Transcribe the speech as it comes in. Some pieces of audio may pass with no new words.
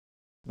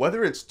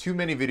Whether it's too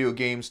many video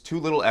games, too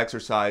little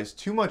exercise,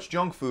 too much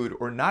junk food,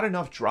 or not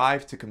enough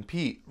drive to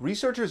compete,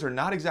 researchers are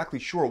not exactly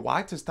sure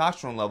why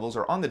testosterone levels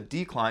are on the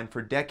decline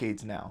for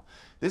decades now.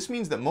 This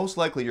means that most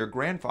likely your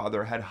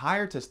grandfather had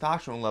higher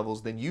testosterone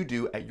levels than you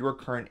do at your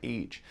current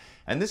age.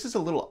 And this is a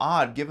little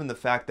odd given the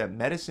fact that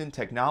medicine,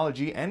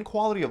 technology, and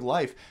quality of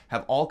life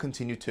have all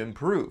continued to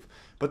improve.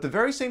 But the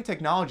very same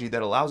technology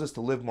that allows us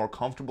to live more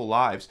comfortable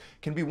lives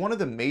can be one of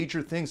the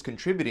major things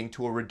contributing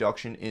to a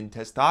reduction in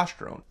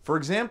testosterone. For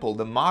example,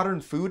 the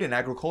modern food and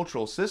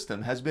agricultural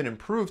system has been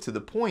improved to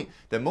the point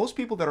that most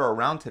people that are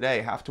around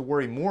today have to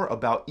worry more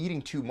about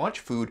eating too much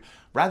food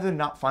rather than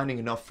not finding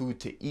enough food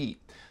to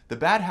eat. The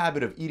bad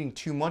habit of eating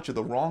too much of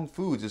the wrong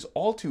foods is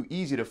all too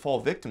easy to fall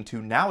victim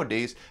to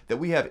nowadays that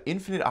we have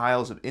infinite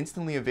aisles of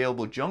instantly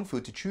available junk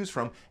food to choose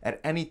from at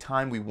any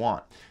time we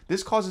want.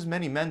 This causes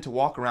many men to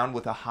walk around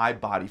with a high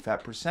body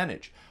fat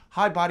percentage.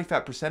 High body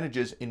fat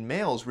percentages in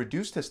males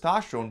reduce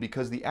testosterone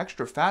because the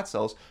extra fat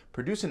cells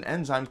produce an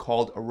enzyme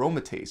called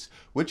aromatase,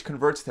 which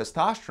converts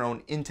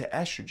testosterone into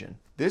estrogen.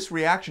 This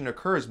reaction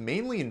occurs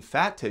mainly in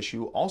fat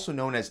tissue, also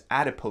known as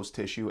adipose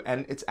tissue,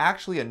 and it's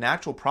actually a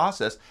natural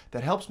process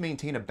that helps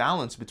maintain a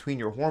balance between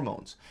your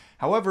hormones.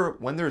 However,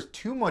 when there's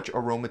too much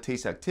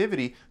aromatase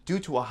activity due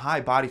to a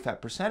high body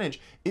fat percentage,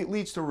 it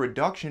leads to a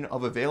reduction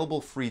of available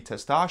free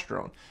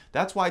testosterone.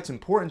 That's why it's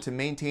important to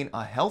maintain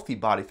a healthy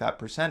body fat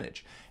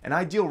percentage. An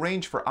ideal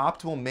range for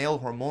optimal male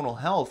hormonal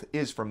health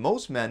is, for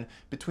most men,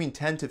 between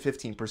 10 to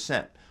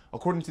 15%.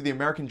 According to the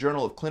American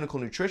Journal of Clinical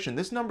Nutrition,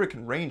 this number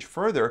can range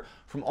further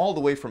from all the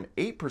way from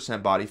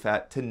 8% body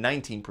fat to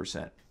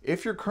 19%.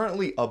 If you're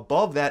currently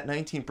above that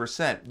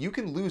 19%, you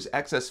can lose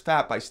excess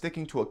fat by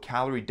sticking to a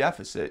calorie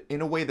deficit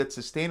in a way that's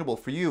sustainable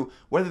for you,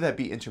 whether that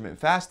be intermittent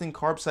fasting,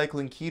 carb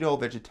cycling, keto,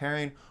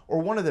 vegetarian, or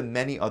one of the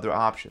many other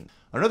options.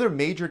 Another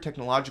major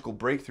technological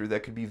breakthrough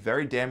that could be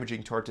very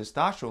damaging to our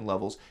testosterone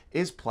levels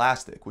is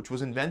plastic, which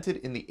was invented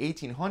in the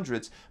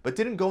 1800s but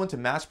didn't go into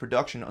mass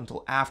production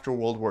until after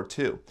World War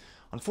II.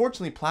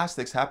 Unfortunately,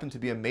 plastics happen to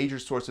be a major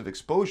source of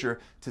exposure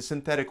to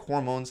synthetic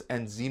hormones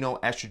and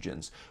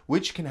xenoestrogens,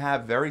 which can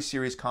have very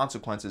serious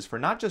consequences for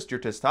not just your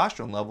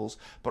testosterone levels,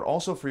 but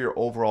also for your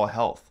overall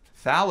health.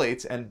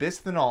 Phthalates and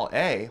bisphenol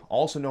A,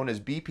 also known as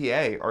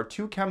BPA, are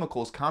two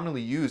chemicals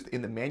commonly used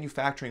in the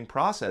manufacturing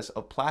process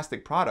of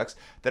plastic products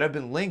that have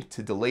been linked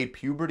to delayed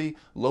puberty,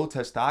 low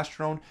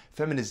testosterone,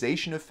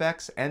 feminization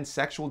effects, and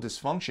sexual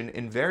dysfunction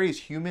in various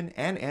human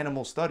and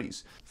animal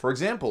studies. For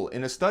example,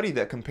 in a study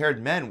that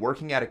compared men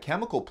working at a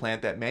chemical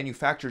plant that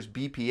manufactures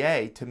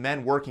BPA to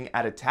men working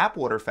at a tap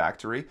water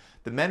factory,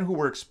 the men who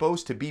were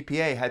exposed to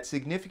BPA had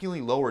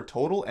significantly lower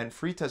total and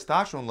free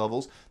testosterone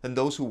levels than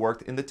those who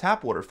worked in the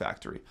tap water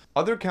factory.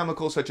 Other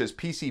chemicals such as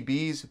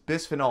PCBs,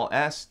 bisphenol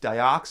S,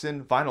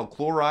 dioxin, vinyl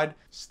chloride,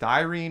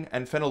 styrene,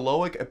 and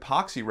phenoloic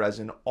epoxy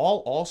resin all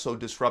also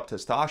disrupt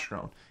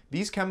testosterone.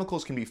 These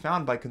chemicals can be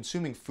found by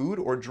consuming food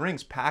or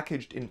drinks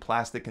packaged in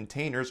plastic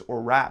containers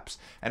or wraps,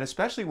 and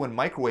especially when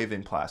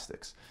microwaving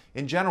plastics.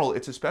 In general,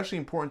 it's especially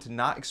important to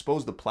not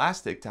expose the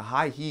plastic to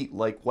high heat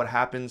like what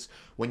happens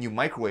when you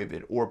microwave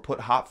it or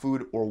put hot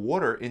food or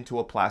water into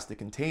a plastic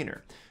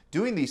container.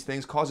 Doing these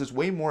things causes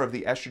way more of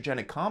the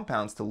estrogenic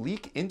compounds to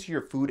leak into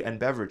your food and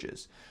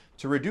beverages.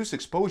 To reduce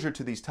exposure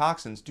to these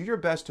toxins, do your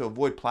best to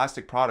avoid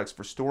plastic products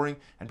for storing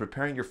and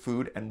preparing your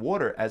food and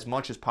water as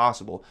much as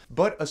possible,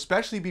 but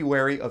especially be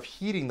wary of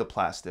heating the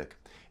plastic.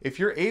 If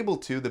you're able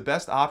to, the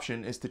best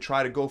option is to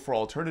try to go for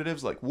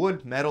alternatives like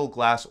wood, metal,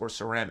 glass, or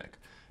ceramic.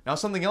 Now,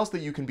 something else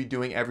that you can be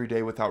doing every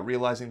day without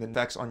realizing the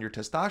effects on your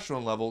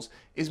testosterone levels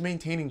is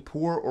maintaining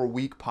poor or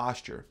weak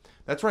posture.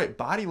 That's right,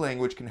 body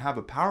language can have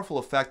a powerful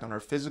effect on our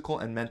physical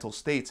and mental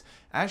states,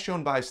 as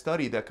shown by a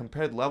study that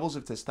compared levels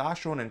of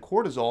testosterone and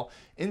cortisol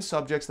in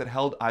subjects that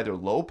held either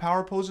low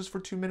power poses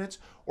for 2 minutes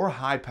or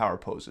high power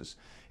poses.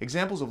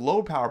 Examples of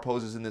low power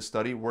poses in this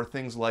study were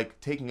things like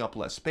taking up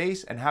less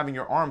space and having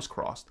your arms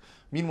crossed.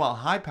 Meanwhile,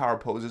 high power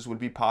poses would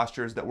be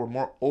postures that were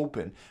more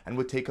open and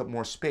would take up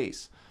more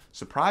space.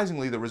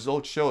 Surprisingly, the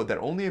results showed that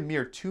only a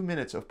mere 2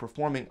 minutes of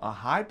performing a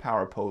high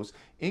power pose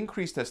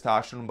increased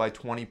testosterone by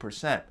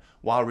 20%,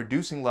 while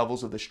reducing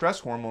levels of the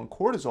stress hormone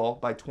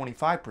cortisol by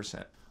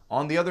 25%.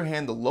 On the other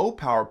hand, the low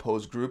power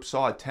pose group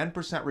saw a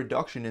 10%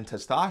 reduction in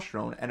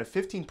testosterone and a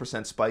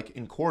 15% spike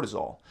in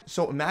cortisol.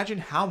 So imagine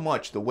how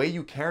much the way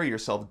you carry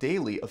yourself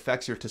daily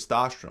affects your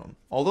testosterone.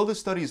 Although the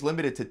study is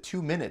limited to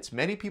 2 minutes,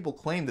 many people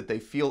claim that they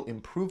feel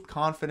improved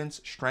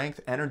confidence, strength,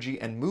 energy,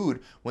 and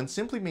mood when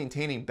simply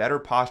maintaining better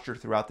posture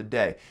throughout the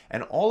day.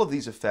 And all of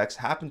these effects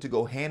happen to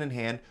go hand in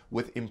hand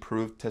with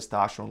improved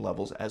testosterone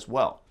levels as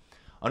well.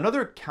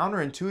 Another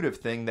counterintuitive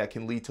thing that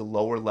can lead to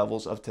lower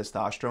levels of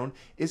testosterone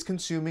is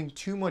consuming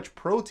too much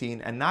protein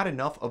and not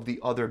enough of the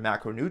other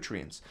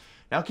macronutrients.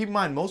 Now keep in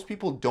mind, most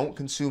people don't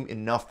consume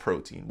enough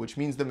protein, which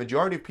means the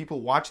majority of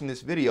people watching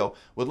this video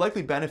would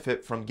likely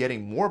benefit from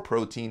getting more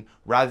protein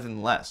rather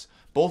than less,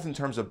 both in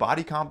terms of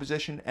body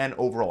composition and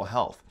overall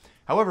health.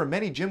 However,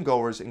 many gym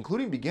goers,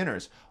 including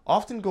beginners,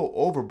 often go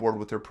overboard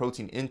with their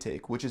protein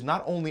intake, which is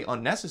not only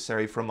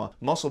unnecessary from a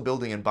muscle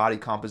building and body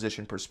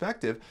composition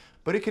perspective,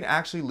 but it can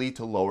actually lead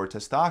to lower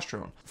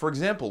testosterone. For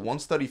example, one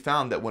study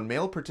found that when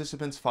male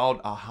participants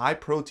followed a high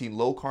protein,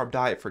 low carb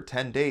diet for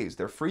 10 days,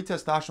 their free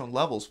testosterone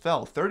levels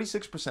fell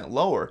 36%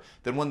 lower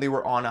than when they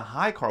were on a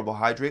high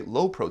carbohydrate,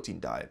 low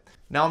protein diet.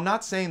 Now, I'm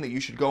not saying that you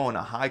should go on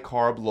a high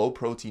carb, low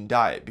protein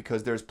diet,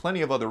 because there's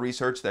plenty of other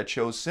research that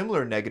shows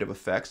similar negative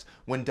effects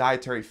when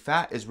dietary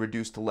fat is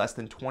reduced to less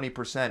than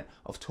 20%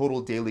 of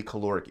total daily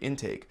caloric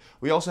intake.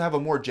 We also have a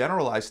more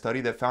generalized study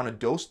that found a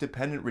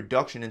dose-dependent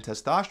reduction in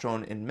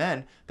testosterone in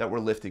men that were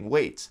lifting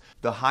weights.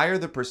 The higher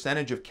the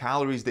percentage of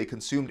calories they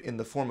consumed in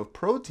the form of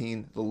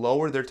protein, the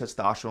lower their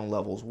testosterone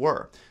levels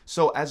were.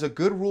 So as a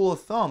good rule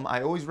of thumb,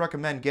 I always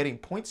recommend getting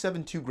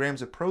 0.72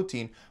 grams of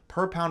protein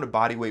per pound of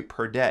body weight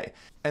per day.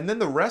 And then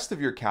the rest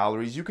of your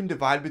calories you can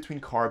divide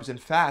between carbs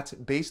and fats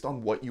based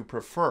on what you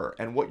prefer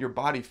and what your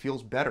body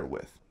feels better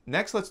with.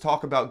 Next, let's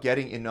talk about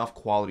getting enough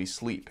quality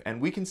sleep,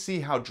 and we can see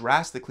how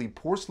drastically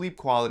poor sleep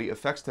quality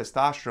affects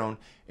testosterone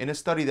in a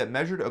study that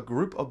measured a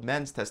group of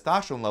men's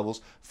testosterone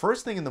levels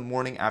first thing in the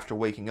morning after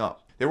waking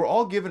up. They were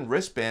all given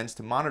wristbands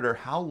to monitor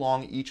how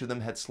long each of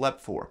them had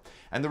slept for,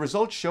 and the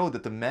results showed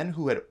that the men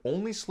who had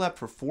only slept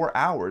for 4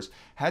 hours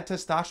had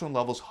testosterone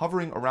levels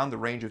hovering around the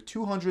range of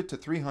 200 to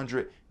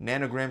 300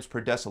 nanograms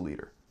per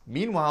deciliter.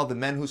 Meanwhile, the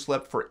men who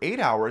slept for 8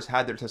 hours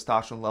had their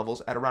testosterone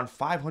levels at around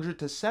 500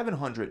 to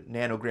 700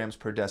 nanograms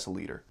per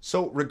deciliter.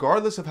 So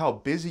regardless of how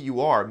busy you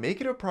are,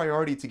 make it a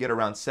priority to get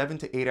around 7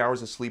 to 8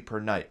 hours of sleep per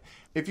night.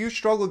 If you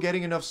struggle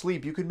getting enough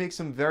sleep, you could make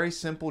some very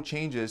simple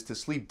changes to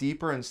sleep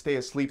deeper and stay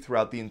asleep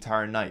throughout the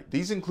entire night.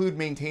 These include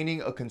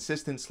maintaining a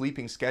consistent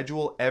sleeping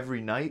schedule every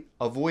night,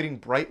 avoiding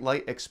bright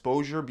light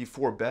exposure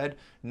before bed,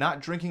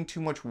 not drinking too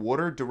much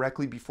water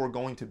directly before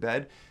going to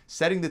bed,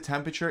 setting the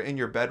temperature in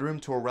your bedroom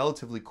to a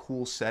relatively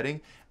cool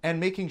setting, and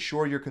making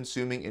sure you're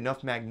consuming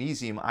enough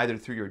magnesium either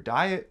through your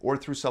diet or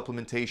through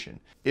supplementation.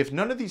 If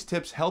none of these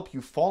tips help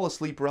you fall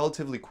asleep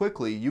relatively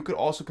quickly, you could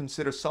also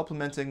consider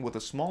supplementing with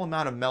a small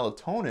amount of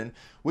melatonin,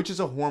 which is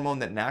a hormone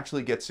that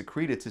naturally gets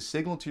secreted to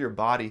signal to your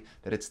body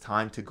that it's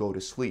time to go to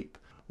sleep.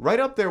 Right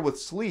up there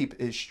with sleep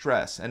is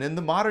stress, and in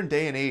the modern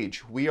day and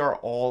age, we are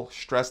all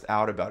stressed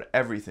out about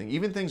everything,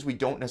 even things we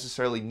don't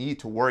necessarily need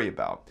to worry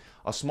about.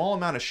 A small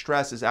amount of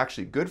stress is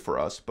actually good for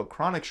us, but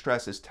chronic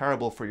stress is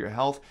terrible for your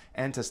health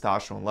and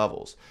testosterone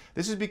levels.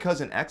 This is because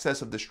an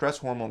excess of the stress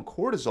hormone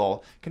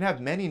cortisol can have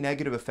many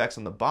negative effects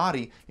on the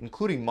body,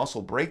 including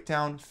muscle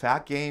breakdown,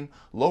 fat gain,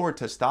 lower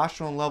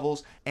testosterone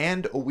levels,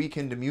 and a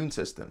weakened immune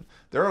system.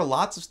 There are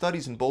lots of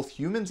studies in both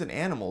humans and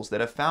animals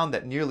that have found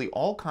that nearly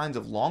all kinds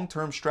of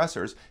long-term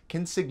stressors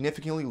can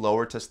significantly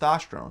lower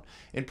testosterone.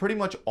 In pretty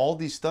much all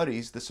these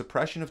studies, the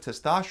suppression of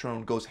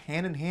testosterone goes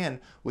hand in hand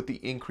with the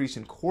increase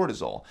in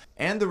cortisol.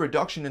 And the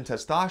reduction in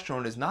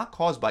testosterone is not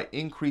caused by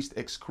increased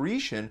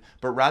excretion,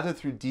 but rather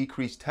through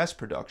decreased test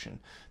production.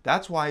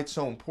 That's why it's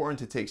so important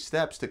to take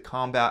steps to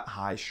combat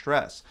high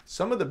stress.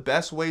 Some of the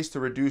best ways to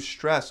reduce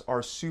stress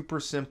are super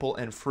simple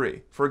and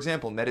free. For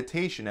example,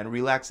 meditation and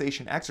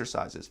relaxation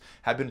exercises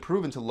have been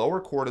proven to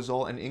lower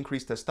cortisol and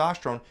increase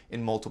testosterone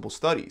in multiple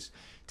studies.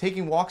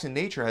 Taking walks in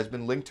nature has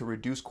been linked to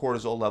reduced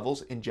cortisol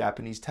levels in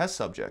Japanese test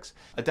subjects.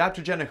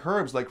 Adaptogenic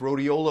herbs like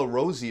rhodiola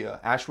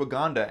rosea,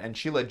 ashwagandha, and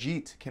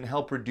shilajit can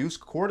help reduce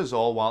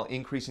cortisol while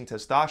increasing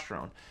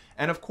testosterone.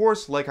 And of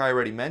course, like I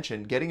already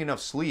mentioned, getting enough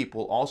sleep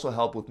will also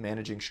help with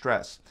managing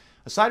stress.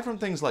 Aside from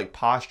things like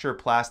posture,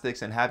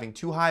 plastics, and having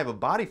too high of a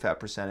body fat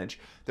percentage,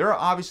 there are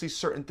obviously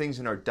certain things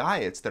in our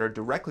diets that are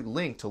directly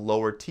linked to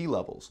lower T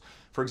levels.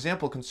 For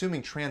example,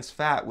 consuming trans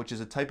fat, which is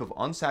a type of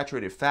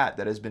unsaturated fat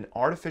that has been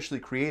artificially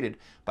created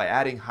by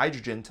adding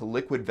hydrogen to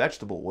liquid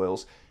vegetable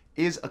oils,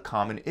 is a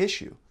common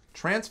issue.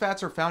 Trans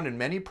fats are found in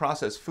many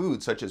processed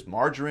foods such as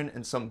margarine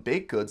and some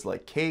baked goods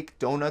like cake,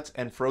 donuts,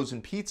 and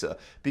frozen pizza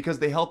because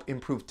they help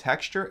improve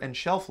texture and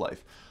shelf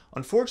life.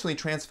 Unfortunately,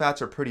 trans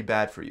fats are pretty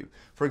bad for you.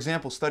 For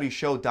example, studies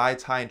show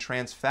diets high in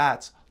trans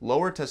fats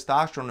lower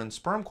testosterone and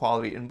sperm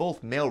quality in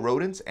both male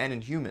rodents and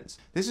in humans.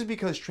 This is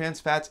because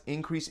trans fats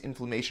increase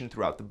inflammation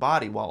throughout the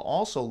body while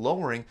also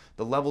lowering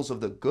the levels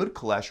of the good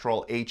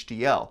cholesterol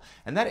HDL.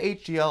 And that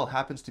HDL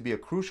happens to be a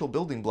crucial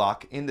building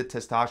block in the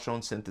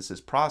testosterone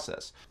synthesis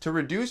process. To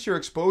reduce your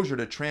exposure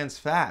to trans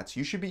fats,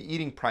 you should be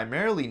eating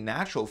primarily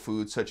natural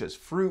foods such as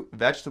fruit,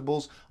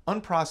 vegetables,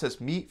 unprocessed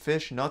meat,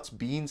 fish, nuts,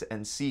 beans,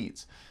 and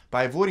seeds.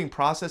 By avoiding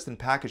processed and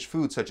packaged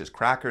foods such as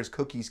crackers,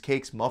 cookies,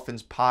 cakes,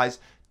 muffins, pies,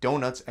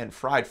 donuts, and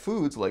fried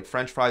foods like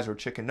French fries or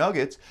chicken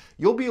nuggets,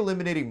 you'll be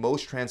eliminating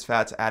most trans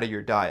fats out of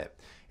your diet.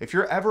 If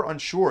you're ever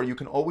unsure, you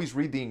can always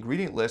read the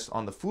ingredient list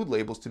on the food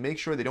labels to make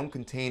sure they don't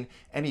contain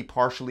any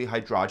partially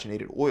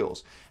hydrogenated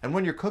oils. And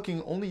when you're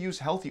cooking, only use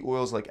healthy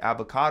oils like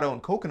avocado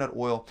and coconut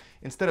oil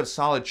instead of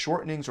solid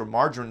shortenings or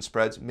margarine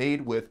spreads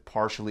made with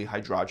partially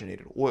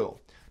hydrogenated oil.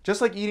 Just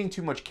like eating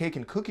too much cake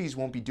and cookies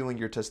won't be doing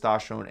your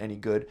testosterone any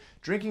good,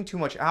 drinking too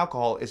much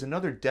alcohol is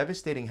another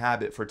devastating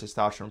habit for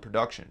testosterone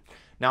production.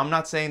 Now, I'm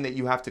not saying that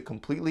you have to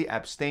completely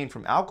abstain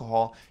from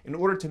alcohol in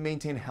order to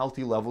maintain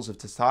healthy levels of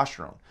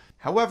testosterone.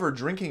 However,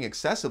 drinking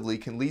excessively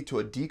can lead to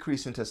a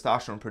decrease in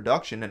testosterone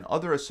production and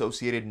other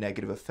associated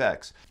negative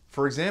effects.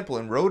 For example,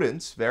 in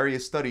rodents,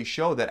 various studies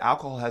show that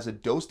alcohol has a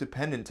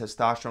dose-dependent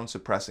testosterone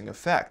suppressing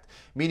effect,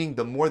 meaning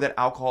the more that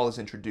alcohol is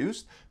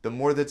introduced, the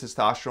more the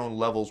testosterone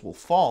levels will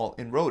fall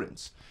in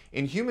rodents.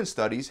 In human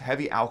studies,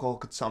 heavy alcohol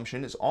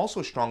consumption is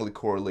also strongly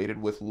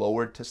correlated with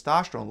lowered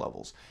testosterone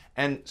levels,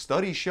 and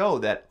studies show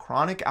that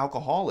chronic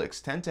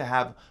alcoholics tend to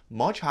have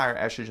much higher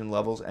estrogen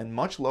levels and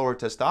much lower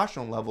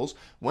testosterone levels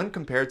when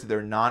compared to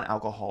their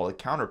non-alcoholic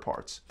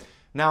counterparts.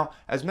 Now,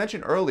 as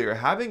mentioned earlier,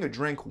 having a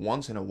drink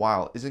once in a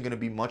while isn't going to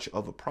be much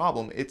of a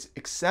problem. It's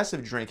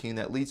excessive drinking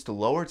that leads to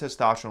lower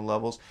testosterone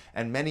levels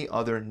and many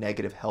other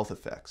negative health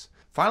effects.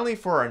 Finally,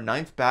 for our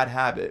ninth bad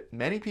habit,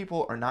 many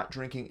people are not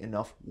drinking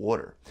enough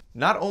water.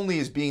 Not only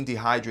is being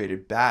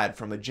dehydrated bad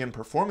from a gym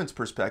performance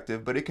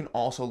perspective, but it can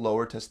also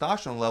lower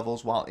testosterone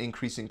levels while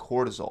increasing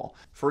cortisol.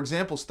 For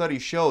example,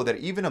 studies show that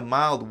even a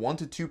mild 1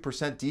 to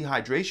 2%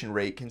 dehydration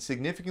rate can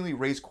significantly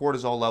raise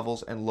cortisol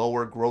levels and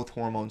lower growth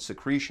hormone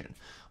secretion.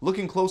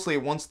 Looking closely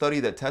at one study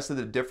that tested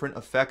the different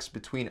effects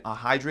between a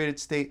hydrated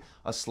state,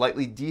 a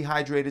slightly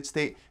dehydrated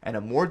state, and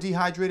a more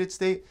dehydrated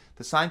state,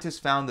 the scientists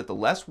found that the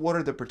less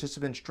water the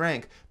participants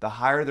drank, the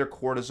higher their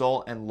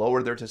cortisol and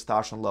lower their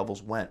testosterone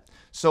levels went.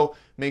 So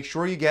make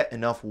sure you get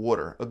enough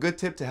water. A good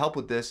tip to help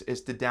with this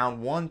is to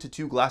down 1 to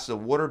 2 glasses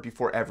of water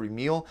before every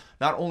meal.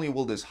 Not only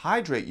will this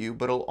hydrate you,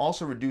 but it'll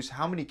also reduce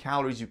how many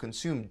calories you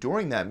consume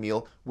during that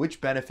meal,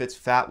 which benefits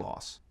fat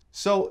loss.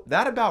 So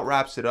that about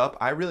wraps it up.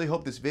 I really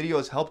hope this video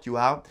has helped you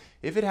out.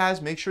 If it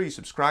has, make sure you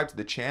subscribe to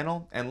the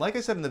channel. And like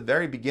I said in the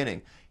very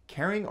beginning,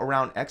 carrying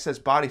around excess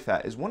body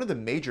fat is one of the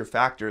major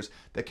factors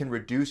that can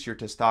reduce your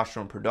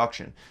testosterone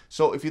production.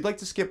 So if you'd like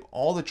to skip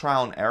all the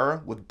trial and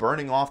error with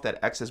burning off that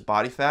excess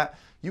body fat,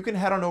 you can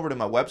head on over to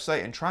my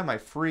website and try my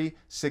free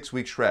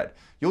 6-week shred.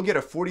 You'll get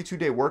a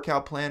 42-day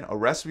workout plan, a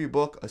recipe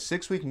book, a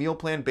 6-week meal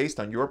plan based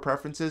on your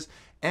preferences,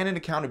 and an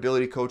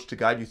accountability coach to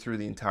guide you through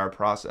the entire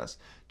process.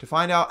 To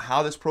find out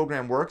how this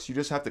program works, you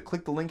just have to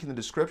click the link in the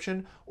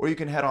description, or you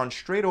can head on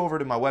straight over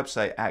to my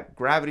website at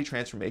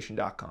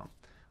gravitytransformation.com.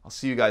 I'll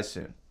see you guys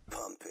soon.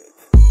 Pump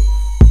it.